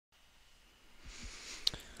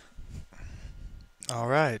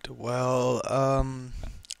Alright, well,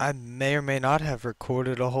 I may or may not have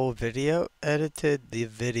recorded a whole video, edited the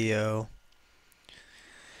video,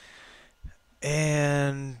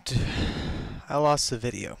 and I lost the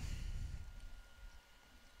video.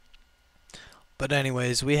 But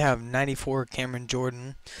anyways, we have 94 Cameron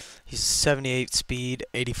Jordan. He's 78 speed,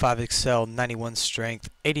 85 excel, 91 strength,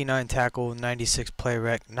 89 tackle, 96 play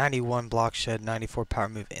rec, 91 block shed, 94 power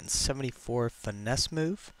move, and 74 finesse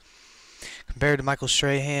move. Compared to Michael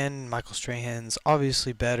Strahan's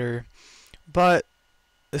obviously better, but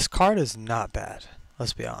this card is not bad,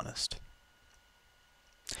 let's be honest.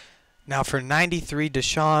 Now for 93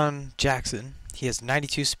 Deshaun Jackson, he has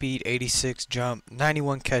 92 speed, 86 jump,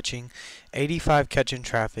 91 catching, 85 catch in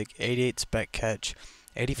traffic, 88 spec catch,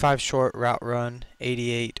 85 short route run,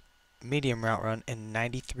 88 medium route run, and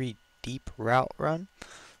 93 deep route run.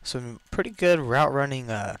 Some pretty good route running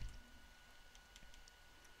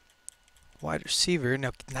wide receiver.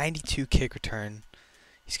 Now 92 kick return.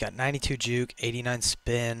 He's got 92 juke, 89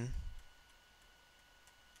 spin.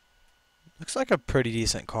 Looks like a pretty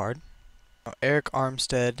decent card. Now, Eric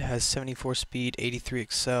Armstead has 74 speed, 83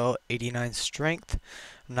 excel, 89 strength,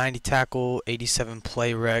 90 tackle, 87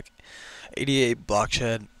 play rec, 88 block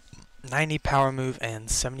shed, 90 power move, and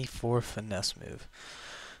 74 finesse move.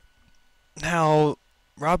 Now,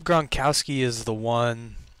 Rob Gronkowski is the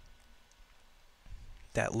one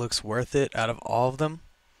that looks worth it out of all of them.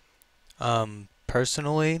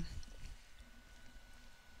 Personally,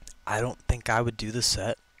 I don't think I would do the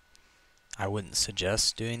set. I wouldn't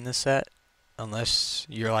suggest doing the set unless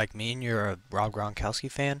you're like me and you're a Rob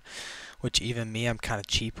Gronkowski fan, which even me, I'm kind of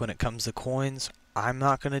cheap when it comes to coins. I'm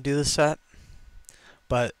not going to do the set,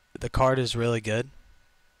 but the card is really good.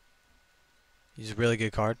 He's a really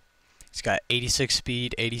good card. He's got 86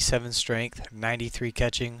 speed, 87 strength, 93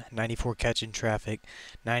 catching, 94 catch in traffic,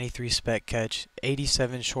 93 spec catch,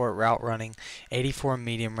 87 short route running, 84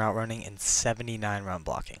 medium route running, and 79 run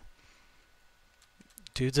blocking.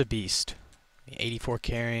 Dude's a beast. 84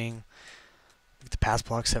 carrying, the pass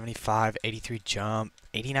block 75, 83 jump,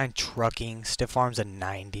 89 trucking, stiff arms a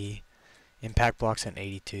 90, impact blocks an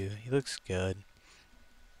 82. He looks good.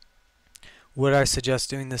 Would I suggest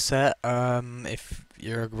doing this set? If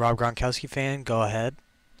you're a Rob Gronkowski fan, go ahead.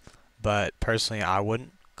 But personally, I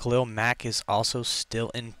wouldn't. Khalil Mack is also still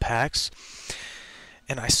in packs.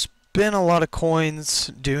 And I spent a lot of coins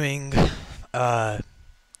doing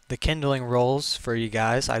the kindling rolls for you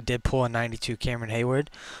guys. I did pull a 92 Cameron Hayward,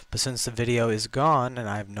 but since the video is gone and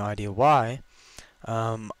I have no idea why,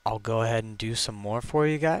 I'll go ahead and do some more for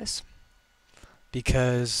you guys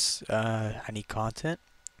because I need content.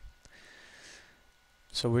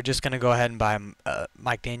 So we're just going to go ahead and buy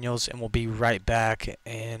Mike Daniels, and we'll be right back,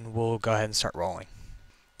 and we'll go ahead and start rolling.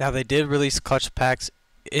 Now, they did release clutch packs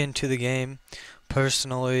into the game.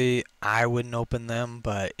 Personally, I wouldn't open them,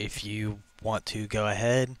 but if you want to, go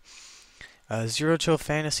ahead. Zero Chill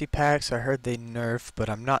Fantasy packs, I heard they nerfed, but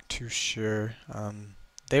I'm not too sure.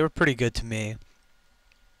 They were pretty good to me.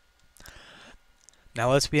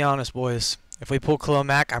 Now, let's be honest, boys. If we pull Khalil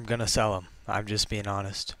Mack, I'm going to sell him. I'm just being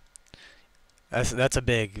honest. That's a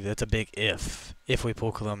big if we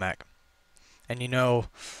pull Khalil Mack. And you know,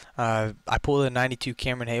 I pulled a 92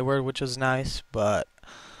 Cameron Hayward, which was nice, but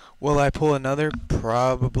will I pull another?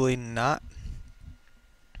 Probably not.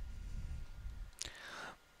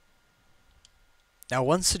 Now,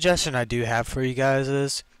 one suggestion I do have for you guys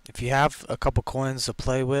is, if you have a couple coins to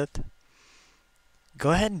play with,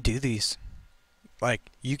 go ahead and do these. Like,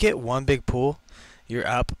 you get one big pull, you're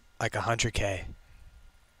up like 100K.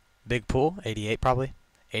 Big pool, 88 probably.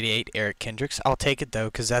 88 Eric Kendricks. I'll take it though,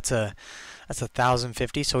 because that's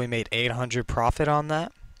 1,050, so we made 800 profit on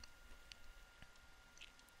that.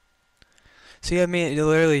 See, I mean, it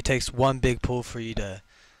literally takes one big pool for you to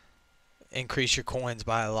increase your coins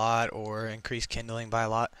by a lot or increase kindling by a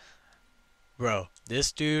lot. Bro,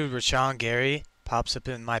 this dude, Rashawn Gary, pops up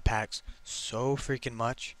in my packs so freaking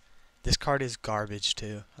much. This card is garbage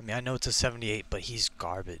too. I mean, I know it's a 78, but he's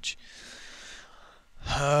garbage.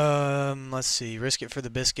 Let's see. Risk it for the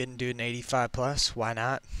biscuit and do an 85 plus. Why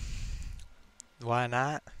not? Why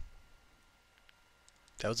not?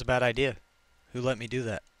 That was a bad idea. Who let me do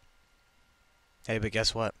that? Hey, but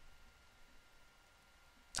guess what?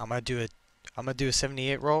 I'm gonna do a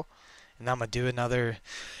 78 roll, and I'm gonna do another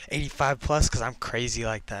 85 plus because I'm crazy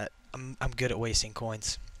like that. I'm good at wasting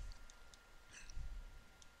coins.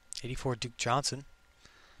 84 Duke Johnson.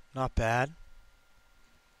 Not bad.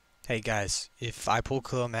 Hey guys, if I pull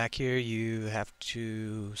Khalil Mack here, you have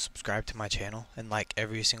to subscribe to my channel and like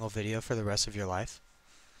every single video for the rest of your life.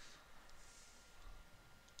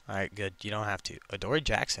 Alright, good. You don't have to. Adoree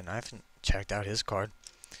Jackson. I haven't checked out his card.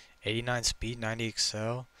 89 speed, 90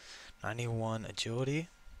 excel, 91 agility.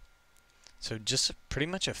 So just pretty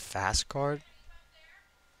much a fast card.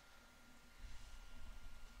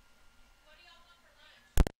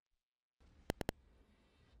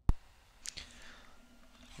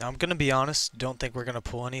 Now I'm gonna be honest, don't think we're gonna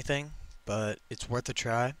pull anything, but it's worth a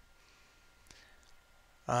try.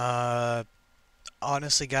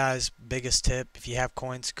 Honestly guys, biggest tip, if you have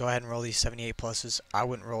coins, go ahead and roll these 78 pluses. I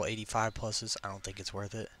wouldn't roll 85 pluses. I don't think it's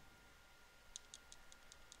worth it.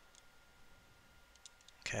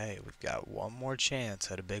 Okay, we've got one more chance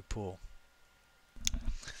at a big pull.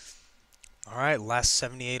 Alright, last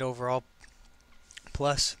 78 overall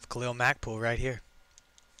plus Khalil Mack pull right here.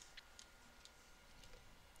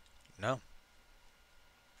 No.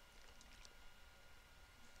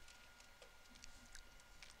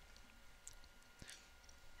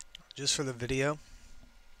 Just for the video,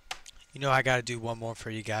 you know I gotta do one more for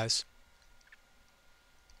you guys.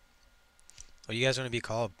 What do you guys want to be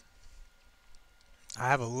called? I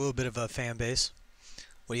have a little bit of a fan base.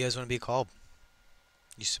 What do you guys want to be called?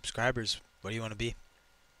 You subscribers, what do you want to be?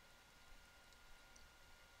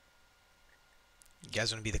 You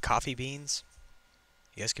guys want to be the coffee beans?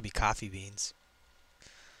 You guys could be coffee beans.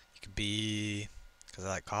 You could be, because I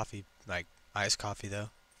like coffee, like iced coffee though.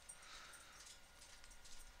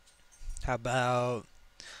 How about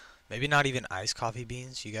maybe not even iced coffee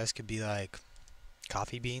beans? You guys could be like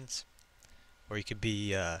coffee beans, or you could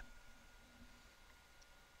be I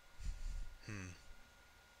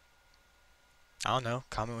don't know.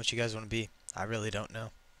 Comment what you guys want to be. I really don't know.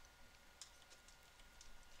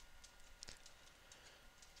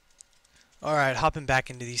 Alright, hopping back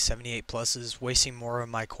into these 78 pluses, wasting more of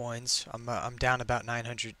my coins. I'm down about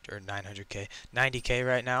 900 or 900k, 90k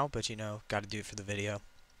right now, but you know, got to do it for the video.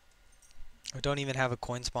 I don't even have a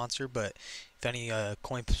coin sponsor, but if any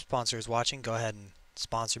coin sponsor is watching, go ahead and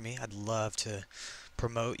sponsor me. I'd love to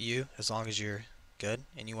promote you as long as you're good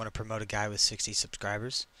and you want to promote a guy with 60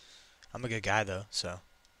 subscribers. I'm a good guy though, so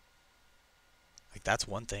like that's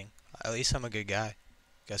one thing. At least I'm a good guy.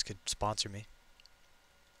 You guys could sponsor me.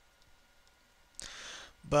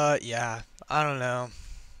 But yeah, I don't know.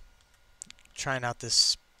 Trying out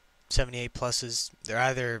this 78 pluses. They're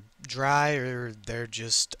either dry or they're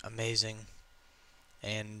just amazing.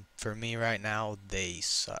 And for me right now, they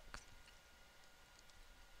suck.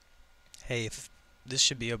 Hey, if this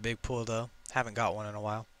should be a big pull though. Haven't got one in a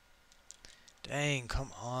while. Dang,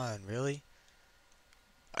 come on, really?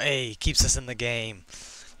 Hey, keeps us in the game.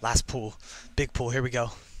 Last pull. Big pull, here we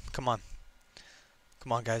go. Come on.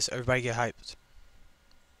 Come on, guys. Everybody get hyped.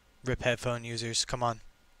 Rip headphone users, come on.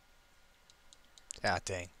 Ah,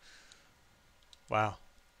 dang. Wow.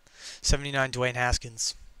 79 Dwayne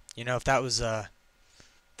Haskins. You know, if that was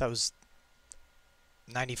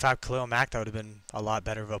 95 Khalil Mack, that would have been a lot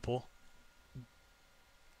better of a pull.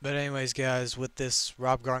 But anyways, guys, with this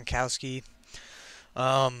Rob Gronkowski,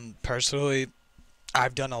 personally,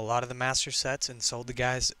 I've done a lot of the master sets and sold the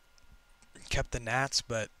guys, kept the nats,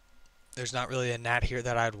 but there's not really a nat here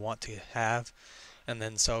that I'd want to have and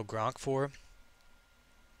then sell Gronk for.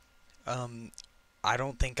 I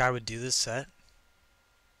don't think I would do this set.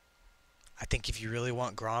 I think if you really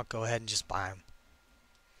want Gronk, go ahead and just buy him.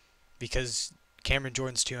 Because Cameron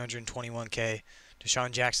Jordan's 221k,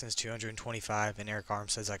 Deshaun Jackson's 225, and Eric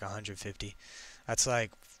Armstead's like 150. That's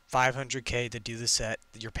like 500k to do the set.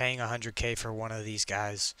 You're paying 100k for one of these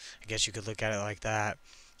guys. I guess you could look at it like that.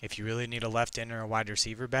 If you really need a left end or a wide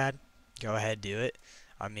receiver bad, go ahead, do it.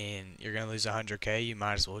 I mean, you're going to lose 100k. You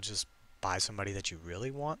might as well just buy somebody that you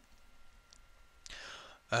really want.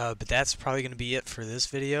 But that's probably going to be it for this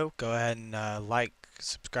video. Go ahead and like,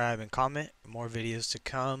 subscribe, and comment. More videos to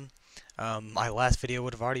come. My last video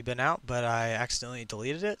would have already been out, but I accidentally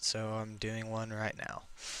deleted it, so I'm doing one right now.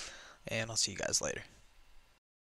 And I'll see you guys later.